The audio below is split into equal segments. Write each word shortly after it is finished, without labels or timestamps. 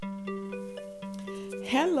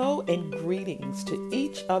Hello and greetings to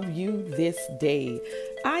each of you this day.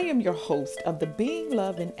 I am your host of the Being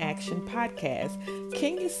Love in Action podcast,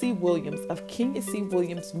 Kenya C. Williams of Kenya C.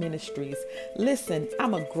 Williams Ministries. Listen,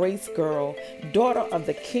 I'm a grace girl, daughter of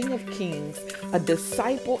the King of Kings, a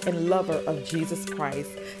disciple and lover of Jesus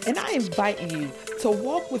Christ, and I invite you to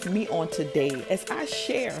walk with me on today as I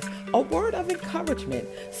share a word of encouragement.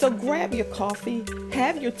 So grab your coffee,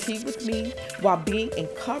 have your tea with me while being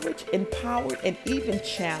encouraged, empowered, and even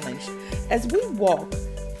challenged as we walk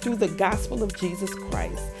through the gospel of Jesus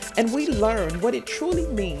Christ and we learn what it truly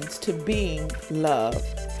means to being love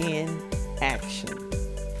in action.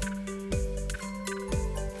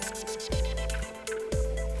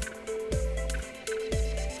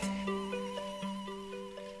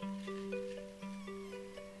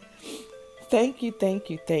 Thank you,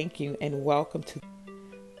 and welcome to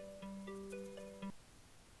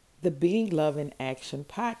the Being Love in Action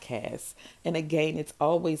podcast. And again, it's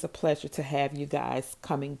always a pleasure to have you guys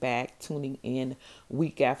coming back, tuning in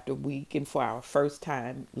week after week. And for our first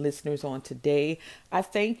time listeners on today, I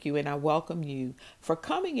thank you and I welcome you for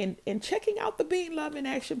coming in and checking out the Being Love in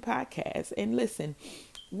Action podcast. And listen,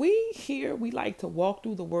 we like to walk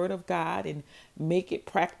through the word of God and make it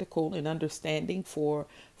practical and understanding for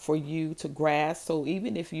you to grasp. So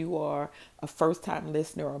even if you are a first time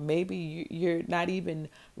listener, or maybe you're not even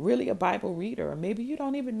really a Bible reader, or maybe you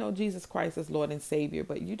don't even know Jesus Christ as Lord and Savior,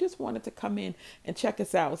 but you just wanted to come in and check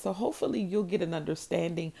us out. So hopefully you'll get an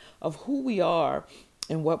understanding of who we are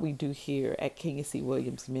and what we do here at Kenya C.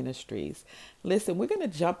 Williams Ministries. Listen, we're going to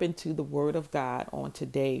jump into the word of God on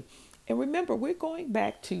today. And remember, we're going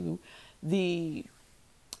back to the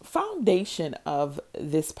foundation of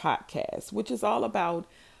this podcast, which is all about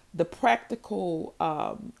the practical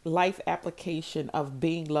life application of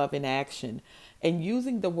being love in action and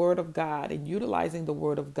using the word of God and utilizing the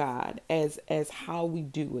word of God as how we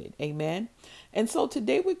do it. Amen. And so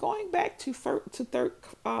today we're going back to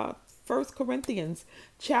First Corinthians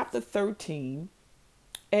chapter 13,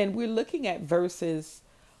 and we're looking at verses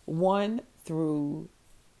 1 through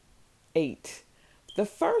 8. The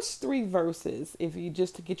first three verses, if you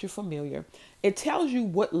just to get you familiar, it tells you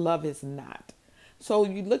what love is not. So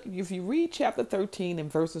if you read chapter 13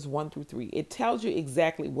 and verses 1 through 3, it tells you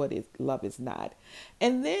exactly what love is not.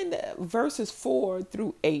 And then verses 4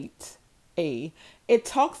 through 8a, it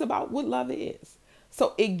talks about what love is.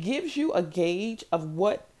 So it gives you a gauge of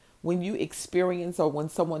what, when you experience or when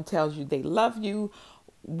someone tells you they love you,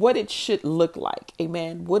 what it should look like.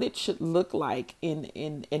 Amen. What it should look like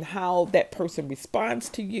in how that person responds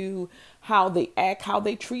to you, how they act, how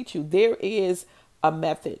they treat you. There is a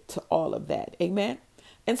method to all of that. Amen.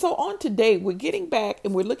 And so on today, we're getting back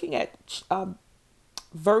and we're looking at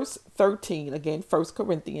verse 13, again, First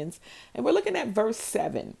Corinthians, and we're looking at verse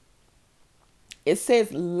 7. It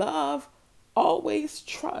says, love always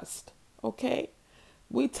trust. Okay.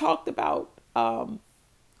 We talked about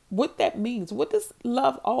what that means. What does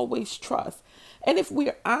love always trust? And if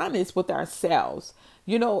we're honest with ourselves,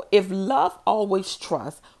 if love always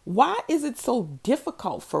trusts, why is it so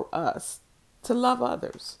difficult for us to love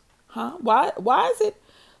others? Why is it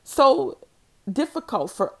so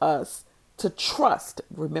difficult for us to trust?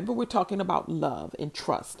 Remember, we're talking about love and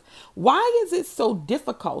trust. Why is it so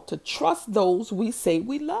difficult to trust those we say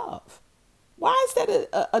we love? Why is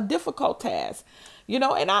that a difficult task?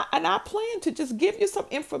 And I plan to just give you some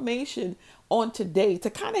information on today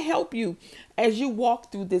to kind of help you as you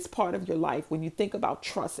walk through this part of your life when you think about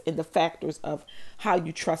trust and the factors of how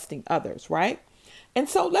you're trusting others, right? And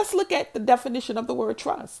so let's look at the definition of the word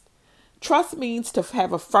trust. Trust means to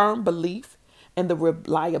have a firm belief in the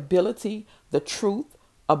reliability, the truth,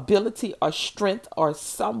 ability, or strength, or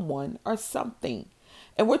someone or something.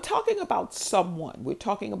 And we're talking about someone. We're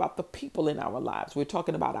talking about the people in our lives. We're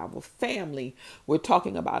talking about our family. We're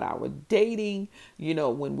talking about our dating,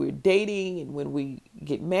 when we're dating and when we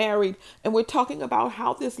get married. And we're talking about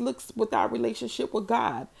how this looks with our relationship with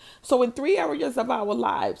God. So in three areas of our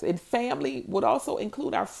lives, and family would also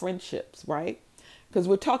include our friendships, right? Because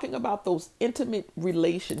we're talking about those intimate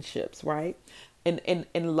relationships, right?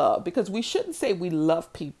 And love, because we shouldn't say we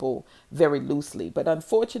love people very loosely, but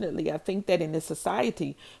unfortunately I think that in this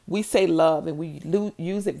society we say love and we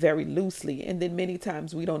use it very loosely, and then many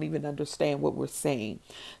times we don't even understand what we're saying.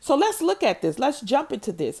 So let's look at this. Let's jump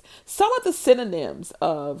into this. Some of the synonyms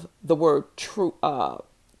of the word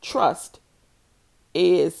trust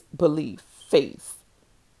is belief, faith,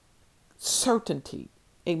 certainty.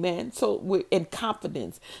 Amen. So we're in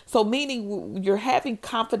confidence. So meaning you're having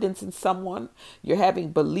confidence in someone, you're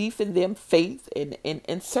having belief in them, faith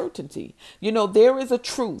and certainty. There is a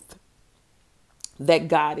truth that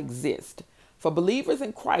God exists. For believers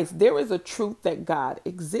in Christ, there is a truth that God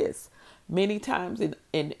exists. Many times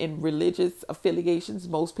in religious affiliations,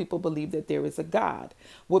 most people believe that there is a God.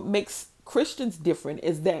 What makes Christians different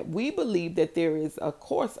is that we believe that there is, of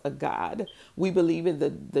course, a God. We believe in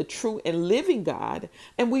the true and living God,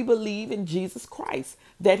 and we believe in Jesus Christ,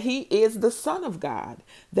 that he is the Son of God,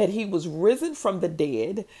 that he was risen from the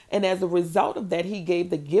dead, and as a result of that, he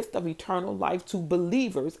gave the gift of eternal life to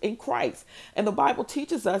believers in Christ. And the Bible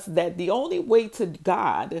teaches us that the only way to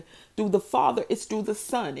God through the Father is through the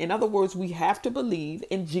Son. In other words, we have to believe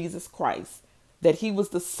in Jesus Christ, that he was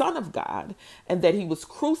the Son of God, and that he was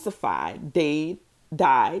crucified,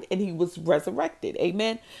 died, and he was resurrected.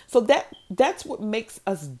 Amen. So that's what makes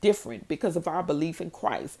us different, because of our belief in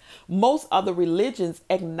Christ. Most other religions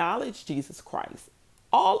acknowledge Jesus Christ.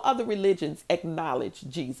 All other religions acknowledge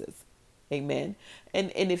Jesus. Amen. And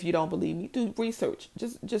if you don't believe me, do research.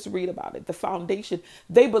 Just read about it. The foundation,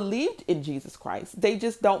 they believed in Jesus Christ. They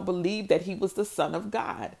just don't believe that he was the Son of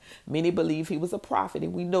God. Many believe he was a prophet,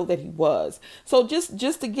 and we know that he was. So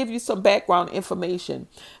just to give you some background information.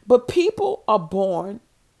 But people are born,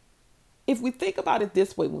 if we think about it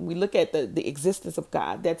this way, when we look at the existence of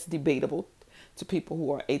God, that's debatable to people who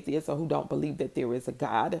are atheists or who don't believe that there is a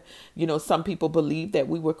God. You know, some people believe that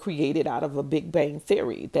we were created out of a Big Bang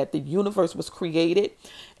theory, that the universe was created.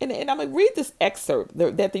 And I'm going to read this excerpt,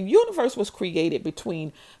 that the universe was created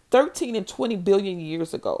between 13 and 20 billion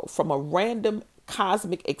years ago from a random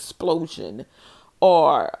cosmic explosion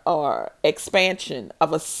or expansion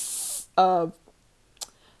of a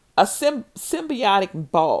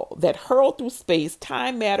symbiotic ball that hurled through space,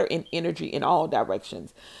 time, matter, and energy in all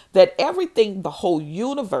directions. That everything, the whole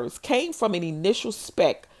universe, came from an initial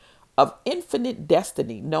speck of infinite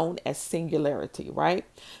destiny known as singularity, right?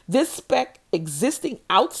 This speck, existing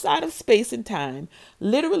outside of space and time,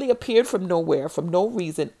 literally appeared from nowhere, from no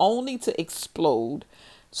reason, only to explode,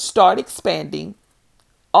 start expanding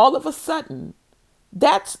all of a sudden.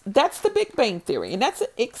 That's the Big Bang Theory, and that's an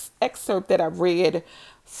excerpt that I read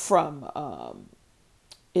from.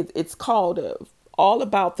 It's called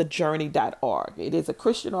allaboutthejourney.org. It is a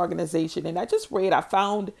Christian organization, and I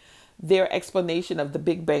found their explanation of the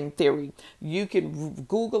Big Bang Theory. You can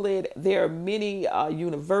Google it. There are many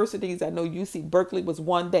universities. I know UC Berkeley was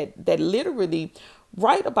one that literally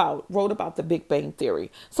wrote about the Big Bang Theory.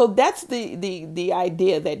 So that's the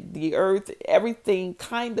idea that the Earth, everything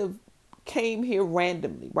kind of came here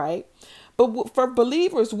randomly, right? But for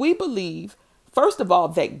believers, we believe, first of all,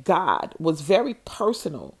 that God was very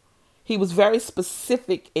personal. He was very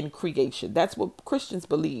specific in creation. That's what Christians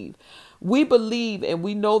believe. We believe, and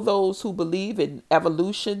we know those who believe in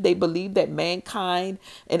evolution, they believe that mankind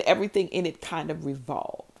and everything in it kind of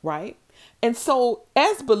revolved, right? And so,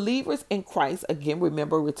 as believers in Christ, again,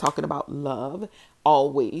 remember we're talking about love,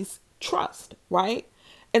 always trust, right?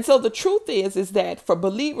 And so the truth is that for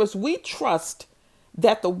believers, we trust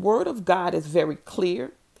that the word of God is very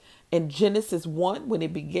clear in Genesis 1 when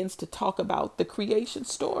it begins to talk about the creation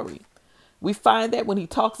story. We find that when he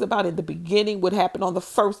talks about in the beginning what happened on the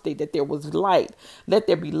first day, that there was light, let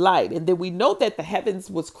there be light. And then we know that the heavens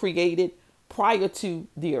was created prior to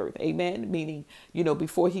the earth. Amen. Meaning,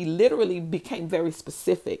 before he literally became very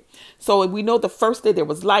specific. So we know the first day there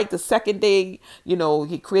was light. The second day,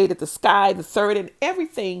 he created the sky. The third, and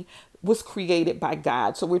everything was created by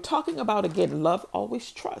God. So we're talking about, again, love,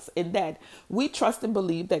 always trust, in that we trust and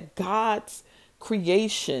believe that God's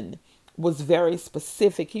creation was very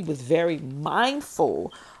specific. He was very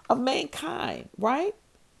mindful of mankind, right?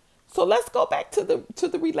 So let's go back to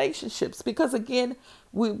the relationships, because again,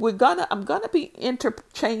 I'm gonna be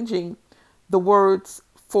interchanging the words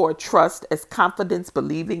for trust as confidence,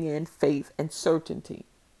 believing in, faith, and certainty.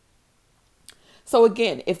 So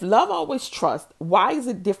again, if love always trusts, why is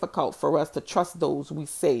it difficult for us to trust those we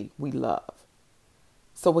say we love?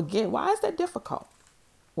 So again, why is that difficult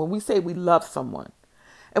when we say we love someone?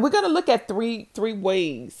 And we're going to look at three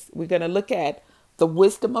ways. We're going to look at the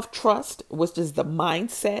wisdom of trust, which is the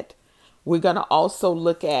mindset. We're going to also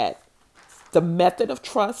look at the method of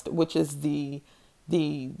trust, which is the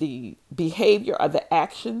behavior or the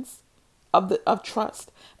actions of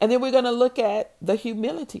trust. And then we're going to look at the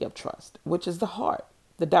humility of trust, which is the heart,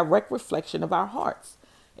 the direct reflection of our hearts.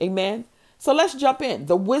 Amen. So let's jump in.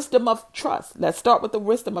 The wisdom of trust. Let's start with the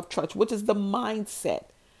wisdom of trust, which is the mindset.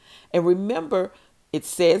 And remember, it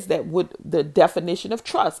says that the definition of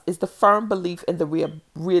trust is the firm belief in the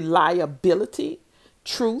reliability,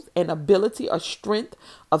 truth, and ability or strength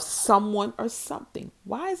of someone or something.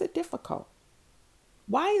 Why is it difficult?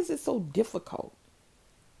 Why is it so difficult?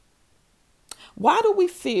 Why do we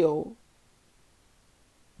feel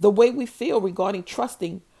the way we feel regarding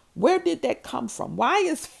trusting Where did that come from? Why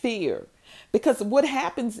is fear? Because what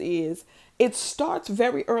happens is it starts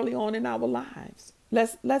very early on in our lives.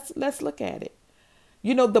 Let's look at it.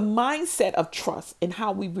 You know, the mindset of trust and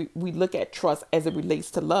how we look at trust as it relates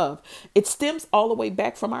to love, it stems all the way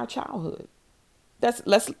back from our childhood.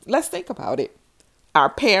 Let's think about it. Our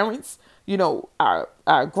parents, you know, our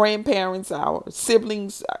grandparents, our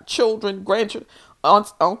siblings, our children, grandchildren,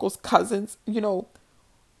 aunts, uncles, cousins, you know,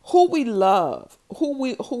 who we love, who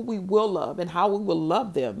we will love and how we will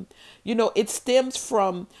love them, you know, it stems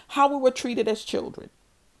from how we were treated as children.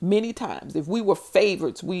 Many times, if we were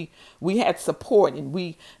favorites, we had support, and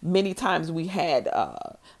we many times we had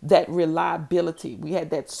that reliability. We had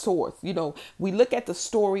that source. You know, we look at the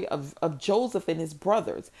story of Joseph and his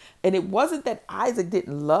brothers, and it wasn't that Isaac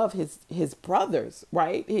didn't love his brothers,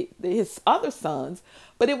 right? His other sons,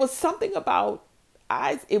 but it was something about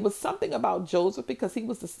it was something about Joseph, because he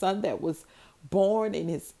was the son that was born in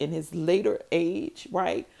his later age,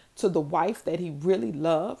 right? To the wife that he really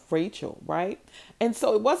loved, Rachel, right? And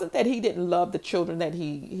so it wasn't that he didn't love the children that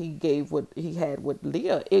he gave what he had with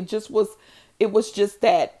Leah. It was just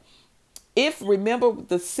that, if remember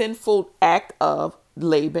the sinful act of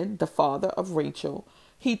Laban, the father of Rachel,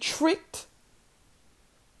 he tricked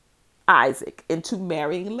Isaac into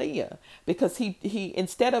marrying Leah, because he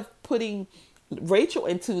instead of putting Rachel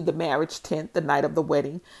into the marriage tent the night of the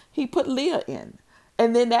wedding, he put Leah in.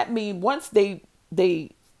 And then that means once they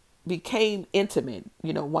became intimate,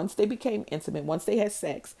 you know, once they became intimate, once they had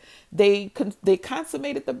sex, they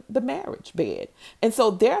consummated the marriage bed. And so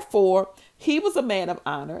therefore he was a man of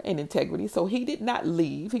honor and integrity, so he did not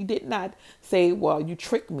leave. He did not say, well, you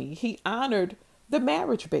tricked me. He honored the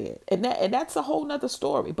marriage bed, and that's a whole nother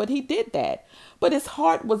story, but he did that. But his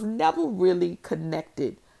heart was never really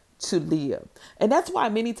connected to Leah. And that's why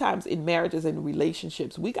many times in marriages and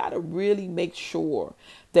relationships, we got to really make sure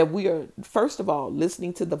that we are, first of all,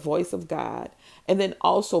 listening to the voice of God, and then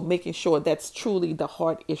also making sure that's truly the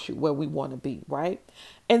heart issue where we want to be, right?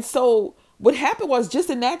 And so what happened was,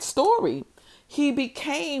 just in that story, he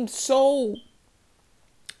became so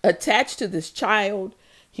attached to this child.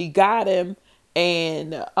 He got him,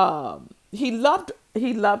 and he loved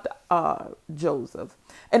Joseph,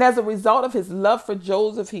 and as a result of his love for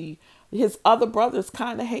Joseph, his other brothers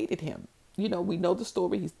kind of hated him. You know, we know the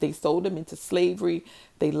story. They sold him into slavery.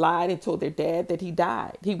 They lied and told their dad that he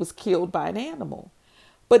died. He was killed by an animal.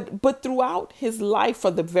 But throughout his life,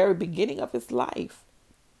 from the very beginning of his life,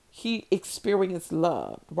 he experienced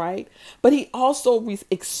love, right? But he also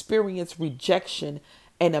experienced rejection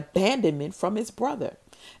and abandonment from his brother.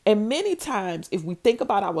 And many times, if we think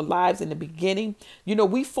about our lives in the beginning, you know,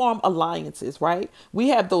 we form alliances, right? We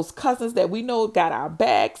have those cousins that we know got our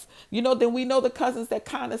backs, you know, then we know the cousins that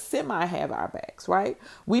kind of semi have our backs, right?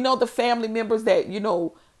 We know the family members that,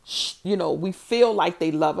 we feel like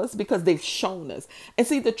they love us because they've shown us. And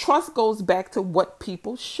see, the trust goes back to what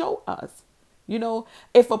people show us. You know,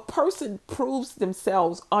 if a person proves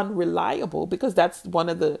themselves unreliable, because that's one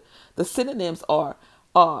of the synonyms, or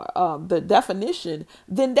the definition,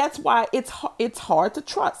 then that's why it's hard to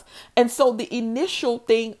trust. And so the initial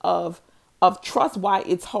thing of trust, why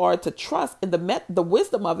it's hard to trust, and the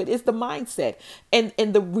wisdom of it is the mindset, and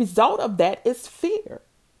the result of that is fear.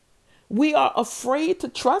 We are afraid to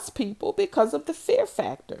trust people because of the fear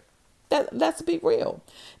factor. Let's be real.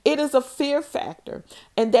 It is a fear factor.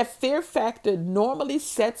 And that fear factor normally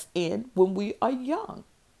sets in when we are young.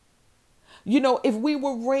 You know, if we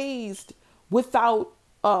were raised without,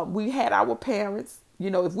 we had our parents, you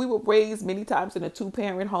know, if we were raised many times in a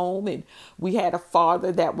two-parent home, and we had a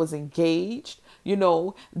father that was engaged, you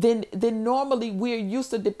know, then normally we're used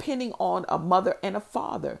to depending on a mother and a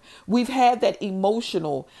father. We've had that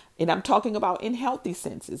emotional, and I'm talking about in healthy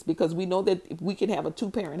senses, because we know that we can have a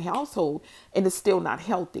two-parent household and it's still not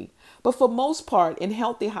healthy. But for most part, in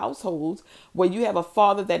healthy households where you have a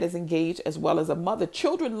father that is engaged as well as a mother,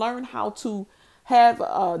 children learn how to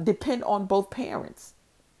have depend on both parents.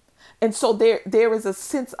 And so there is a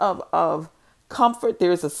sense of comfort.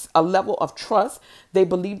 There's a level of trust. They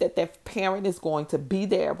believe that their parent is going to be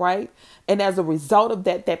there, right? And as a result of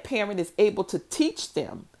that, that parent is able to teach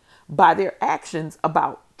them by their actions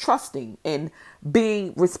about trusting and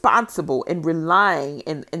being responsible and relying,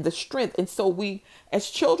 and the strength. And so we, as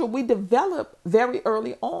children, we develop very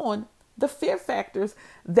early on the fear factors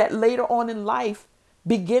that later on in life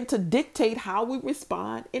begin to dictate how we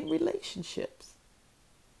respond in relationships.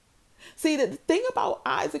 See, the thing about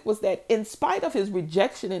Isaac was that in spite of his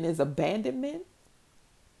rejection and his abandonment,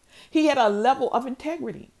 he had a level of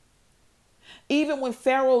integrity. Even when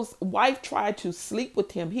Pharaoh's wife tried to sleep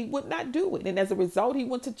with him, he would not do it. And as a result, he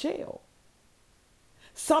went to jail.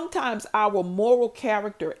 Sometimes our moral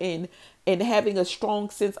character in having a strong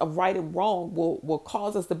sense of right and wrong will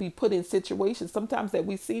cause us to be put in situations sometimes that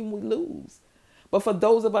we seem we lose. But for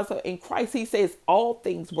those of us who are in Christ, he says all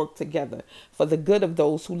things work together for the good of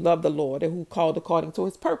those who love the Lord and who called according to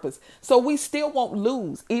his purpose. So we still won't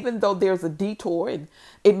lose, even though there's a detour and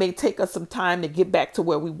it may take us some time to get back to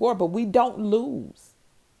where we were, but we don't lose,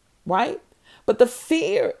 right? But the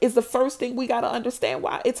fear is the first thing we got to understand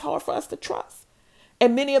why it's hard for us to trust.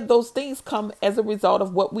 And many of those things come as a result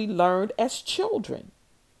of what we learned as children.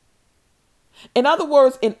 In other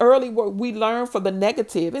words, in early work, we learn from the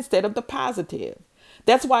negative instead of the positive.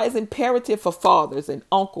 That's why it's imperative for fathers and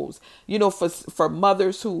uncles, for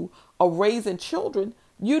mothers who are raising children.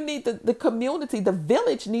 You need the community, the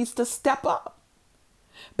village needs to step up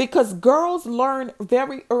because girls learn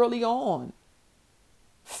very early on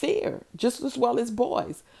fear just as well as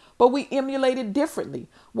boys, but we emulate it differently.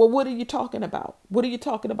 Well, what are you talking about? What are you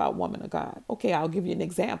talking about, woman of God? Okay, I'll give you an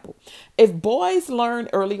example. If boys learn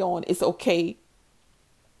early on it's okay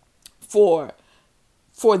for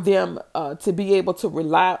them to be able to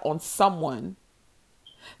rely on someone,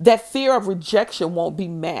 that fear of rejection won't be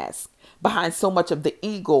masked behind so much of the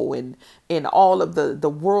ego and all of the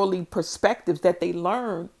worldly perspectives that they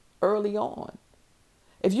learn early on.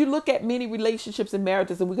 If you look at many relationships and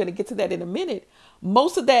marriages, and we're going to get to that in a minute,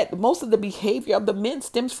 most of the behavior of the men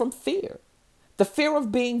stems from fear, the fear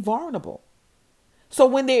of being vulnerable. So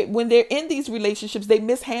when they're in these relationships, they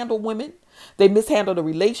mishandle women. They mishandle the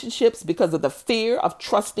relationships because of the fear of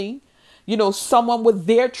trusting, someone with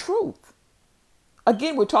their truth.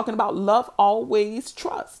 Again, we're talking about love always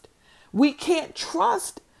trust. We can't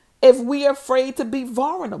trust if we are afraid to be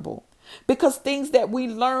vulnerable. Because things that we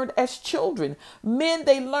learned as children, men,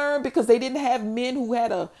 they learned because they didn't have men who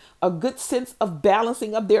had a good sense of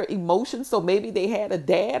balancing of their emotions. So maybe they had a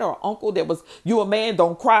dad or uncle that was, you a man,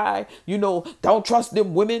 don't cry, don't trust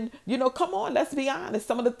them women. Come on, let's be honest.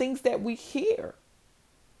 Some of the things that we hear,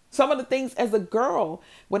 some of the things as a girl,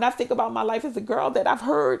 when I think about my life as a girl that I've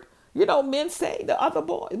heard, men say to other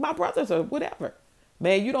boys, my brothers or whatever,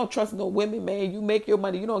 man, you don't trust no women, man, you make your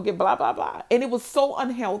money, you don't get blah, blah, blah. And it was so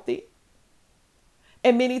unhealthy.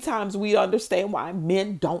 And many times we understand why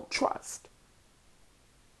men don't trust.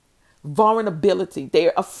 Vulnerability.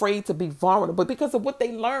 They're afraid to be vulnerable because of what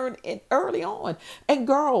they learned early on. And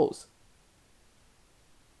girls,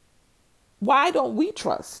 why don't we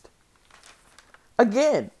trust?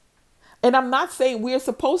 Again, and I'm not saying we're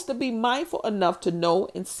supposed to be mindful enough to know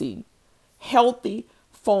and see healthy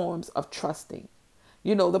forms of trusting.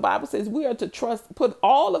 The Bible says we are to put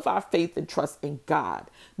all of our faith and trust in God.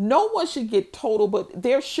 No one should get total, but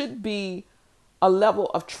there should be a level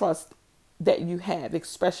of trust that you have,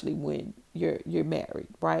 especially when you're married,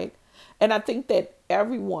 right? And I think that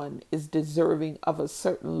everyone is deserving of a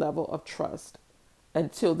certain level of trust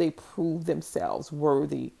until they prove themselves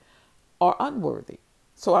worthy or unworthy.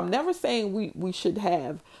 So I'm never saying we should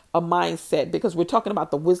have a mindset, because we're talking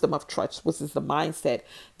about the wisdom of trust, which is the mindset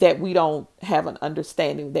that we don't have an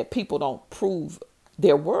understanding that people don't prove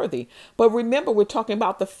they're worthy. But remember, we're talking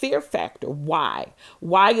about the fear factor. Why?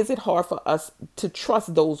 Why is it hard for us to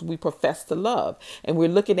trust those we profess to love? And we're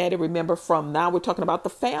looking at it, remember, from now we're talking about the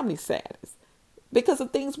family status because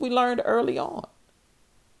of things we learned early on.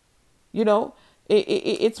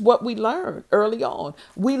 It's what we learn early on.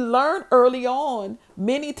 We learn early on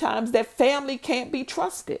many times that family can't be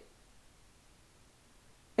trusted.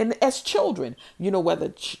 And as children,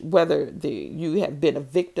 whether you have been a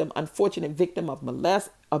victim, unfortunate victim of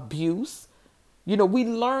abuse, we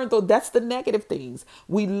learn, though, that's the negative things.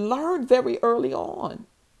 We learn very early on.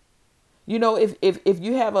 If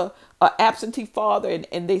you have a absentee father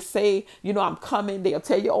and they say, I'm coming, they'll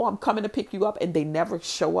tell you, oh, I'm coming to pick you up, and they never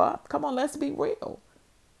show up. Come on, let's be real.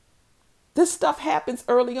 This stuff happens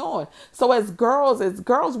early on. So as girls,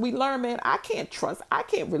 we learn, man, I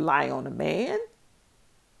can't rely on a man.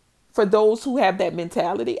 For those who have that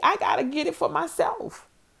mentality, I got to get it for myself.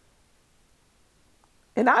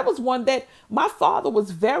 And I was one that my father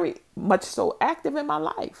was very much so active in my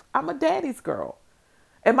life. I'm a daddy's girl.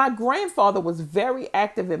 And my grandfather was very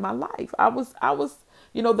active in my life. I was,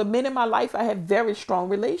 the men in my life I had very strong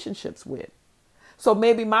relationships with. So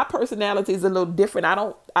maybe my personality is a little different. I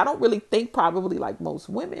don't really think probably like most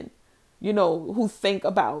women, who think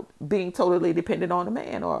about being totally dependent on a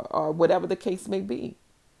man or whatever the case may be.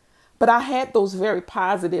 But I had those very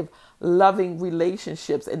positive, loving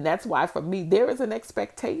relationships. And that's why for me, there is an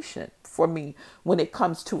expectation for me when it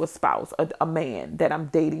comes to a spouse, a man that I'm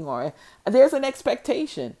dating, or there's an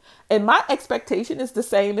expectation. And my expectation is the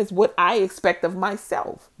same as what I expect of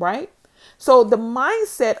myself, right? So the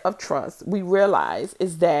mindset of trust, we realize,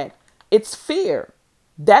 is that it's fear.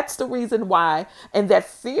 That's the reason why. And that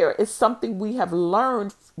fear is something we have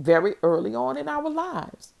learned very early on in our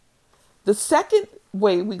lives. The second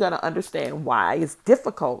way we're going to understand why it's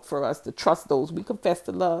difficult for us to trust those we confess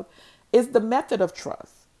to love is the method of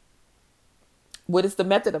trust. What is the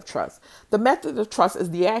method of trust? The method of trust is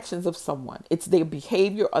the actions of someone. It's their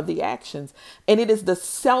behavior or the actions, and it is the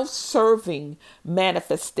self-serving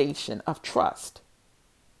manifestation of trust.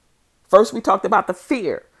 First, we talked about the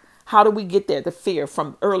fear. How do we get there? The fear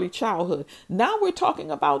from early childhood. Now we're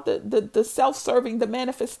talking about the self-serving, the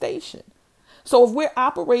manifestation. So if we're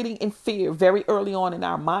operating in fear very early on in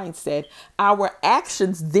our mindset, our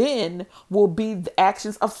actions then will be the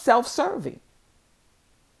actions of self-serving.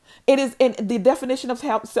 It is in the definition of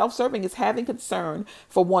self-serving is having concern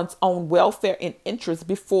for one's own welfare and interests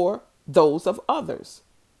before those of others.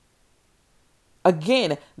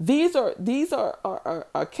 Again, these are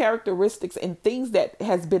characteristics and things that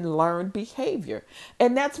has been learned behavior.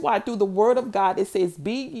 And that's why through the word of God it says,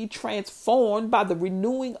 be ye transformed by the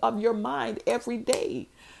renewing of your mind every day.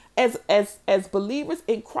 As believers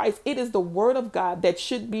in Christ, it is the word of God that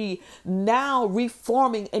should be now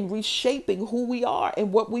reforming and reshaping who we are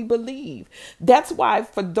and what we believe. That's why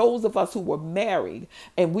for those of us who were married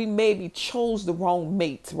and we maybe chose the wrong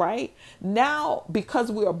mates, right? Now,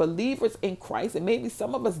 because we are believers in Christ, and maybe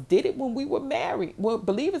some of us did it when we were married, well,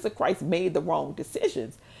 believers in Christ made the wrong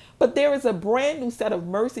decisions. But there is a brand new set of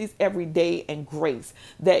mercies every day and grace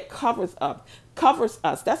that covers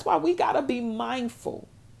us. That's why we got to be mindful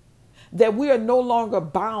that we are no longer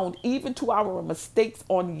bound even to our mistakes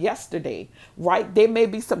on yesterday, right? There may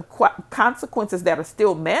be some consequences that are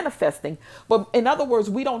still manifesting, but in other words,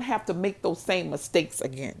 we don't have to make those same mistakes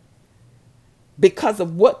again because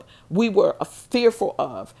of what we were fearful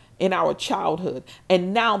of in our childhood.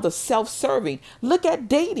 And now the self-serving. Look at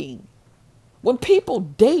dating. When people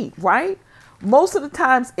date, right? Most of the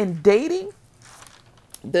times in dating,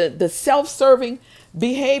 the self-serving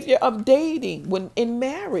behavior of dating when in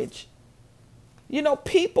marriage,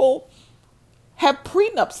 people have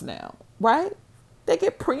prenups now, right? They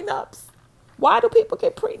get prenups. Why do people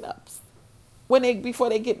get prenups before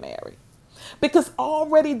they get married? Because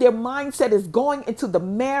already their mindset is going into the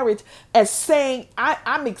marriage as saying,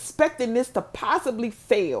 I'm expecting this to possibly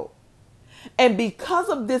fail. And because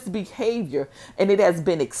of this behavior, and it has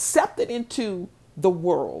been accepted into the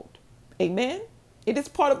world, amen? It is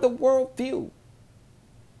part of the worldview.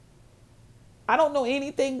 I don't know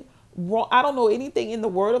anything wrong. I don't know anything in the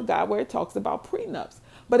word of God where it talks about prenups.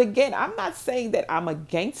 But again, I'm not saying that I'm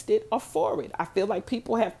against it or for it. I feel like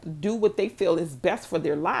people have to do what they feel is best for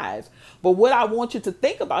their lives. But what I want you to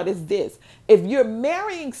think about is this. If you're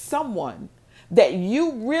marrying someone that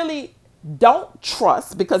you really don't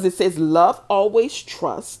trust, because it says love always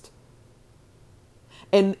trust,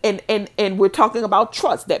 and we're talking about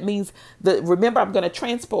trust. That means remember, I'm going to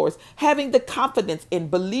transpose having the confidence in,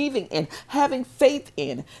 believing in, having faith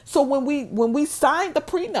in. So when we sign the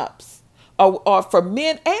prenups, or for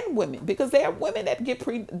men and women, because there are women that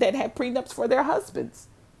that have prenups for their husbands,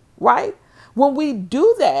 right? When we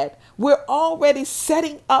do that, we're already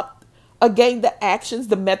setting up again the actions,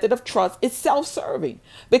 the method of trust is self-serving,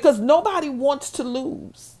 because nobody wants to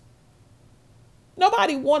lose.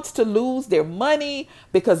 Nobody wants to lose their money,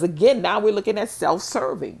 because again, now we're looking at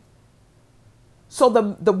self-serving. So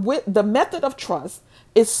the method of trust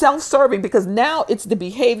is self-serving, because now it's the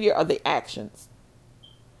behavior of the actions.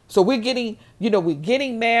 So we're getting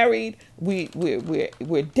married, we're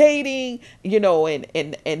dating,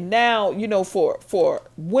 and now, for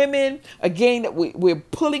women, again, we're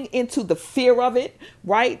pulling into the fear of it,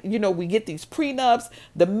 right? We get these prenups,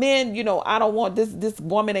 the men, I don't want this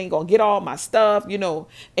woman ain't gonna get all my stuff,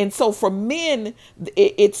 and so for men,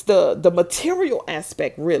 it's the material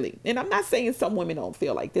aspect, really. And I'm not saying some women don't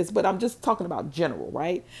feel like this, but I'm just talking about general,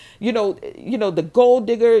 right? The gold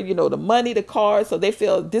digger, the money, the cars, so they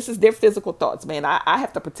feel this is their physical thoughts. Man, I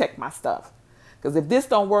have to protect my stuff, because if this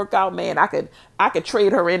don't work out, man, I could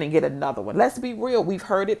trade her in and get another one. Let's be real. We've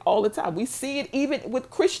heard it all the time. We see it even with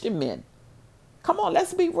Christian men. Come on,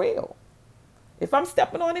 let's be real. If I'm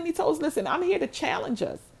stepping on any toes, listen, I'm here to challenge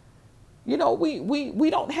us. We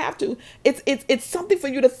don't have to. It's something for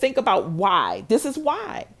you to think about why. This is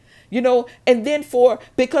why. And then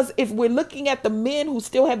because if we're looking at the men who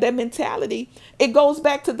still have that mentality, it goes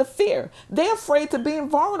back to the fear. They're afraid to being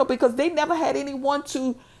vulnerable because they never had anyone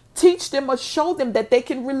to teach them or show them that they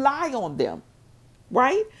can rely on them.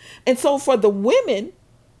 Right? And so for the women,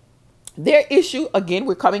 their issue, again,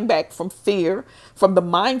 we're coming back from fear, from the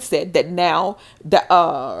mindset that now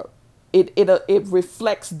it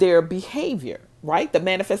reflects their behavior, right? The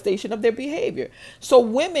manifestation of their behavior. So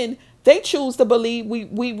women, they choose to believe,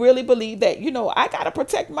 we really believe that, I got to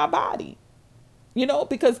protect my body,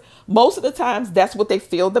 because most of the times that's what they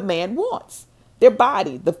feel the man wants. Their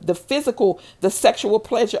body, the physical, the sexual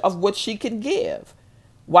pleasure of what she can give.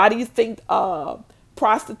 Why do you think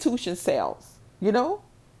prostitution sells?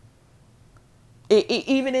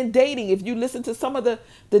 Even in dating, if you listen to some of the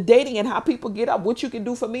dating and how people get up, what you can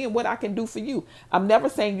do for me and what I can do for you. I'm never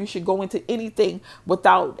saying you should go into anything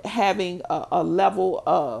without having a level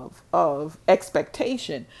of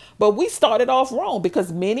expectation. But we started off wrong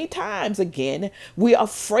because many times, again, we are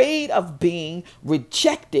afraid of being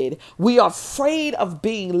rejected. We are afraid of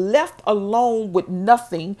being left alone with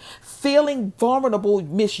nothing, feeling vulnerable,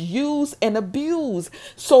 misused, and abused.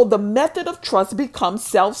 So the method of trust becomes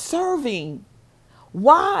self-serving.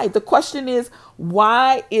 Why? The question is,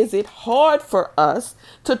 why is it hard for us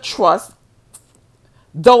to trust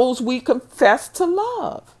those we confess to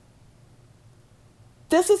love?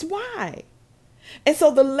 This is why. And so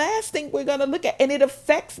the last thing we're going to look at, and it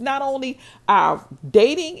affects not only our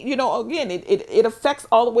dating, again, it affects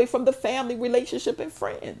all the way from the family relationship and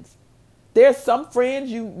friends. There's some friends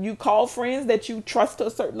you call friends that you trust to a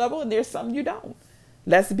certain level, and there's some you don't.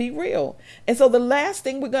 Let's be real. And so the last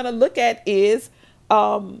thing we're going to look at is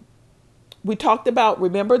we talked about,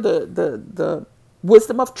 remember, the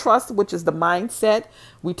wisdom of trust, which is the mindset.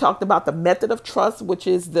 We talked about the method of trust, which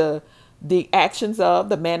is the actions of,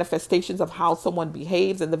 the manifestations of how someone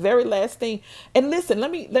behaves. And the very last thing, and listen,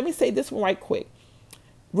 let me say this one right quick.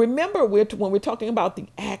 Remember, when we're talking about the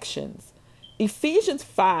actions, Ephesians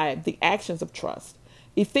 5, the actions of trust.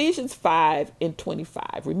 Ephesians 5 and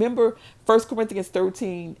 25. Remember, 1 Corinthians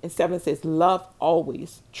 13 and 7 says, love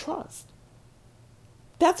always, trust.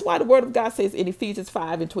 That's why the word of God says in Ephesians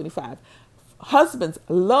 5 and 25, husbands,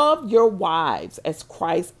 love your wives as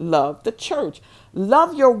Christ loved the church.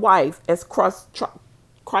 Love your wife as Christ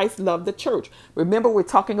loved the church. Remember, we're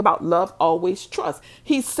talking about love, always trust.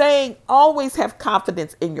 He's saying always have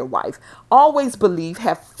confidence in your wife. Always believe,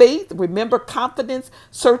 have faith. Remember, confidence,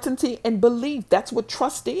 certainty, and belief. That's what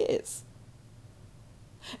trust is.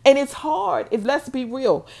 And it's hard, if let's be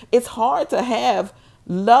real, it's hard to have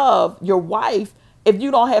love your wife if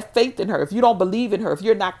you don't have faith in her, if you don't believe in her, if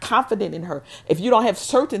you're not confident in her, if you don't have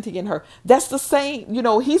certainty in her. That's the same,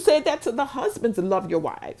 he said that to the husbands, and love your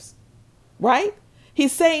wives, right?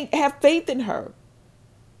 He's saying have faith in her.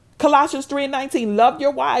 Colossians 3 and 19, love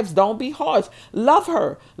your wives, don't be harsh. Love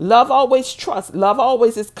her. Love always trusts. Love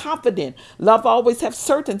always is confident. Love always have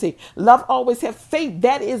certainty. Love always have faith.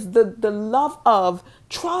 That is the love of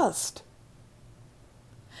trust.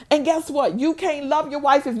 And guess what? You can't love your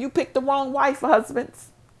wife if you pick the wrong wife, husbands.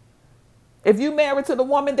 If you married to the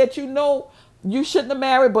woman that you shouldn't have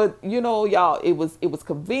married, but y'all, it was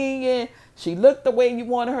convenient. She looked the way you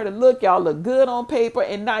wanted her to look. Y'all look good on paper,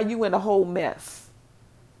 and now you in a whole mess.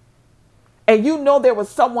 And there was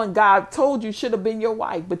someone God told you should have been your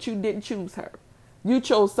wife, but you didn't choose her. You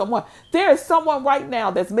chose someone. There is someone right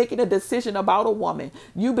now that's making a decision about a woman.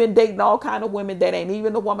 You've been dating all kind of women that ain't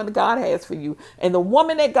even the woman that God has for you. And the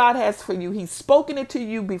woman that God has for you, he's spoken it to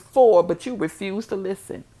you before, but you refuse to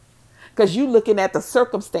listen. Because you looking at the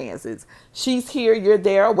circumstances. She's here, you're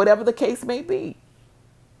there, whatever the case may be.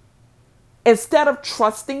 Instead of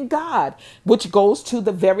trusting God, which goes to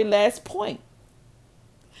the very last point.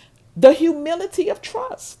 The humility of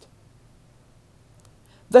trust.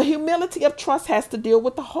 The humility of trust has to deal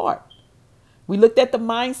with the heart. We looked at the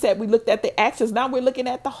mindset. We looked at the actions. Now we're looking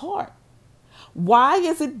at the heart. Why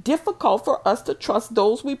is it difficult for us to trust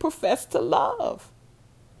those we profess to love?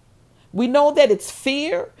 We know that it's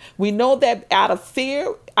fear. We know that out of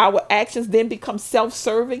fear, our actions then become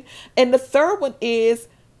self-serving. And the third one is,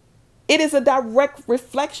 it is a direct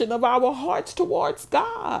reflection of our hearts towards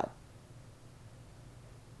God.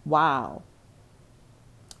 Wow.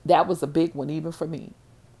 That was a big one, even for me.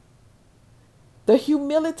 The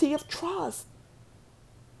humility of trust.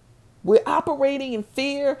 We're operating in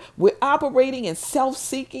fear. We're operating in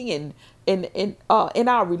self-seeking and in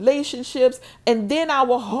our relationships. And then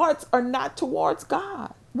our hearts are not towards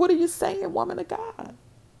God. What are you saying, woman of God?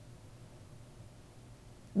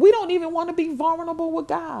 We don't even want to be vulnerable with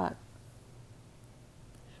God.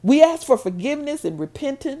 We ask for forgiveness and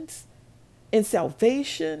repentance and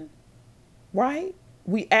salvation, right?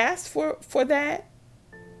 We ask for that.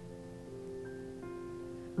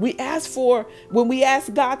 When we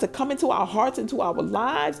ask God to come into our hearts, into our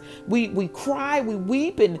lives, we cry, we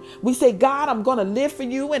weep, and we say, God, I'm going to live for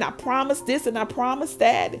you, and I promise this and I promise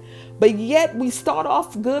that. But yet we start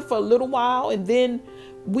off good for a little while, and then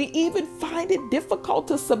we even find it difficult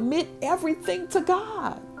to submit everything to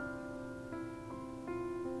God.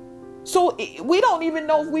 So we don't even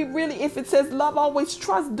know if it says love always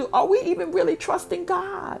trust, are we even really trusting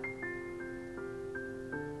God?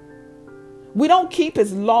 We don't keep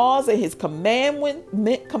his laws and his commandments.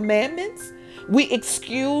 We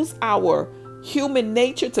excuse our human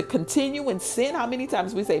nature to continue in sin. How many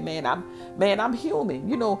times we say, I'm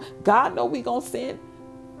human. God know we gonna sin.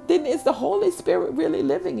 Then is the Holy Spirit really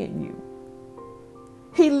living in you?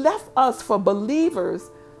 He left us for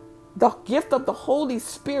believers the gift of the Holy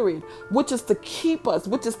Spirit, which is to keep us,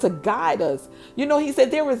 which is to guide us. He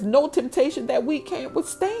said there is no temptation that we can't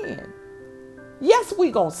withstand. Yes,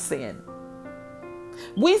 we gonna sin.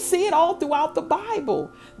 We see it all throughout the Bible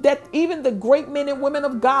that even the great men and women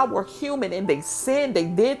of God were human and they sinned. They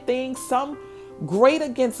did things, some great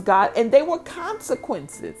against God, and they were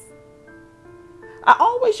consequences. I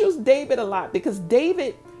always use David a lot because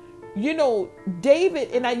David,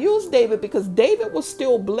 and I use David because David was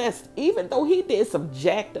still blessed, even though he did some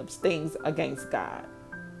jacked up things against God.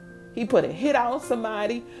 He put a hit out on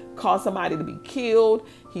somebody, caused somebody to be killed.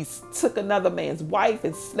 He took another man's wife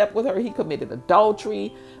and slept with her. He committed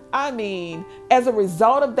adultery. As a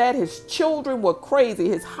result of that, his children were crazy.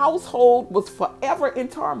 His household was forever in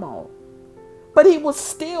turmoil. But he was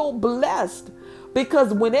still blessed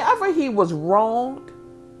because whenever he was wronged,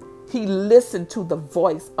 he listened to the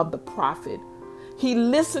voice of the prophet. He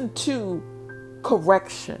listened to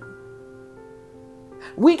correction.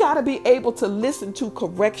 We got to be able to listen to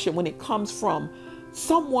correction when it comes from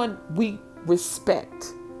someone we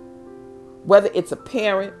respect, whether it's a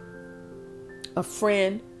parent, a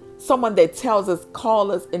friend, someone that tells us,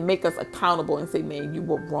 call us and make us accountable and say, man, you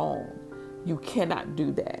were wrong. You cannot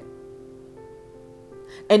do that.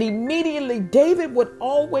 And immediately David would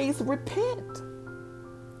always repent.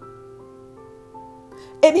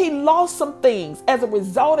 And he lost some things as a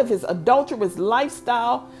result of his adulterous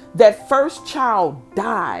lifestyle. That first child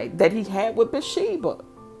died that he had with Bathsheba.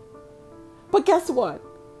 But guess what?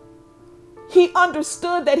 He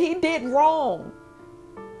understood that he did wrong.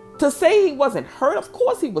 To say he wasn't hurt, of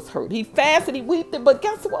course he was hurt. He fasted, he wept, but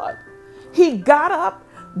guess what? He got up,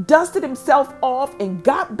 dusted himself off, and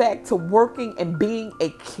got back to working and being a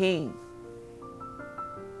king.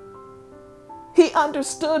 He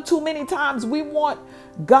understood too many times we want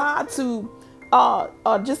God to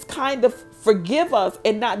just kind of forgive us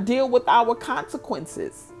and not deal with our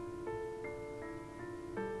consequences.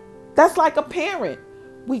 That's like a parent.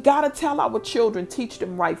 We got to tell our children, teach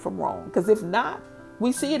them right from wrong. Because if not,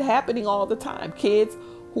 we see it happening all the time. Kids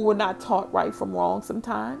who were not taught right from wrong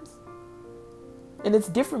sometimes. And it's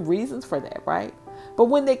different reasons for that, right? But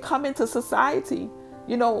when they come into society,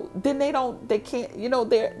 then they can't,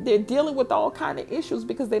 they're dealing with all kind of issues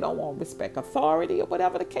because they don't want to respect authority or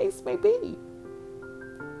whatever the case may be.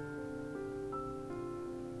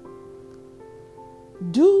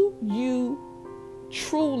 Do you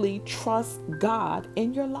truly trust God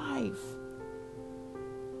in your life?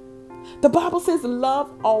 The Bible says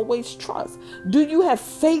love always trusts. Do you have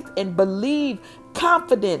faith and believe,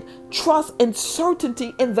 confident, trust, and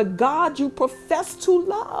certainty in the God you profess to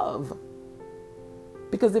love?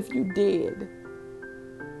 Because if you did,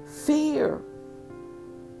 fear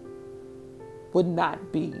would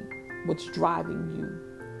not be what's driving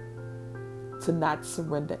you to not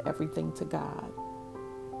surrender everything to God.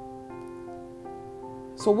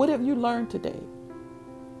 So what have you learned today?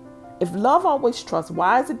 If love always trusts,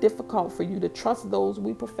 why is it difficult for you to trust those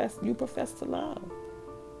you profess to love?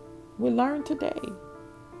 We learned today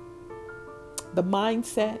the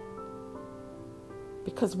mindset,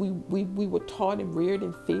 because we were taught and reared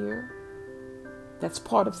in fear. That's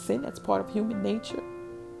part of sin. That's part of human nature.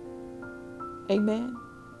 Amen.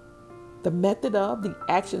 The method of, the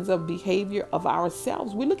actions of behavior of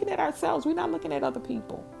ourselves. We're looking at ourselves. We're not looking at other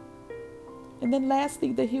people. And then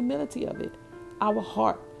lastly, the humility of it. Our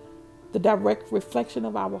heart. The direct reflection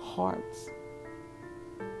of our hearts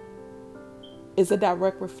is a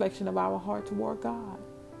direct reflection of our heart toward God.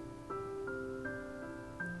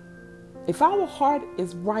 If our heart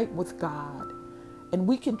is right with God and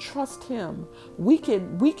we can trust Him, we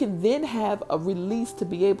can then have a release to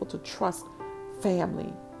be able to trust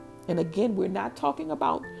family. And again, we're not talking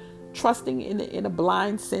about trusting in a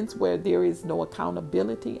blind sense where there is no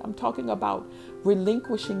accountability. I'm talking about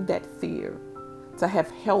relinquishing that fear to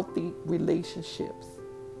have healthy relationships.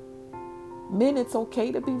 Men, it's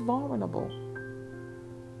okay to be vulnerable.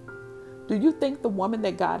 Do you think the woman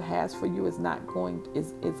that God has for you is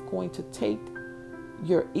going to take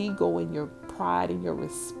your ego and your pride and your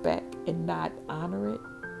respect and not honor it?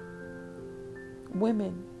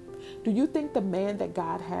 Women, do you think the man that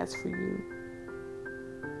God has for you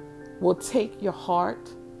will take your heart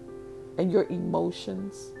and your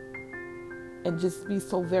emotions and just be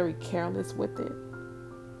so very careless with it?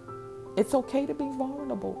 It's okay to be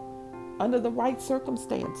vulnerable under the right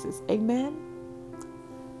circumstances. Amen.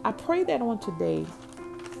 I pray that on today,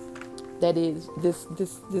 that is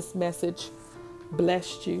this message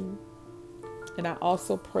blessed you. And I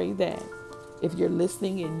also pray that if you're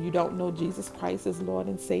listening and you don't know Jesus Christ as Lord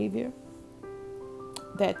and Savior,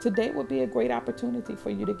 that today would be a great opportunity for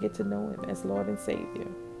you to get to know him as Lord and Savior.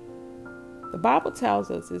 The Bible tells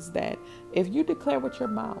us is that if you declare with your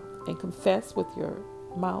mouth and confess with your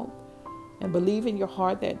mouth and believe in your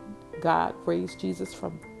heart that God raised Jesus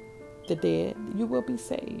from the dead, you will be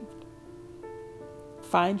saved.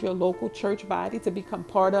 Find your local church body to become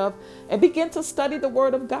part of and begin to study the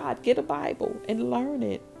Word of God. Get a Bible and learn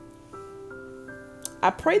it. I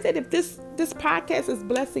pray that if this podcast is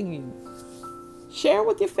blessing you, share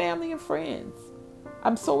with your family and friends.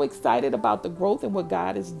 I'm so excited about the growth and what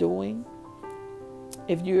God is doing.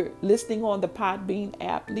 If you're listening on the Podbean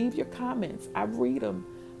app, leave your comments. I read them.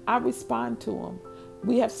 I respond to them.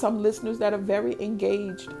 We have some listeners that are very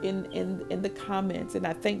engaged in the comments, and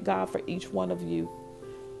I thank God for each one of you.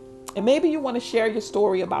 And maybe you want to share your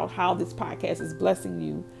story about how this podcast is blessing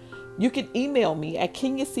you. You can email me at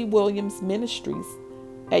Kenya C. Williams Ministries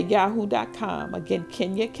at yahoo.com. Again,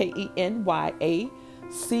 Kenya, Kenya,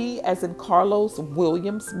 C as in Carlos,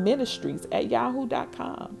 Williams Ministries at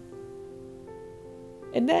yahoo.com.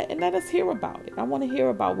 And let us hear about it. I want to hear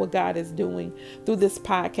about what God is doing through this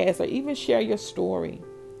podcast, or even share your story.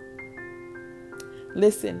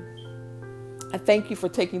 Listen, I thank you for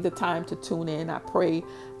taking the time to tune in. I pray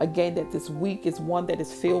again that this week is one that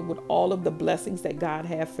is filled with all of the blessings that God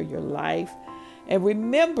has for your life. And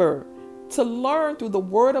remember to learn through the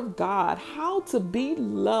Word of God how to be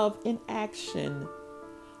love in action.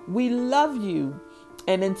 We love you.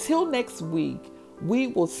 And until next week, we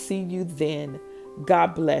will see you then.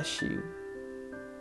 God bless you.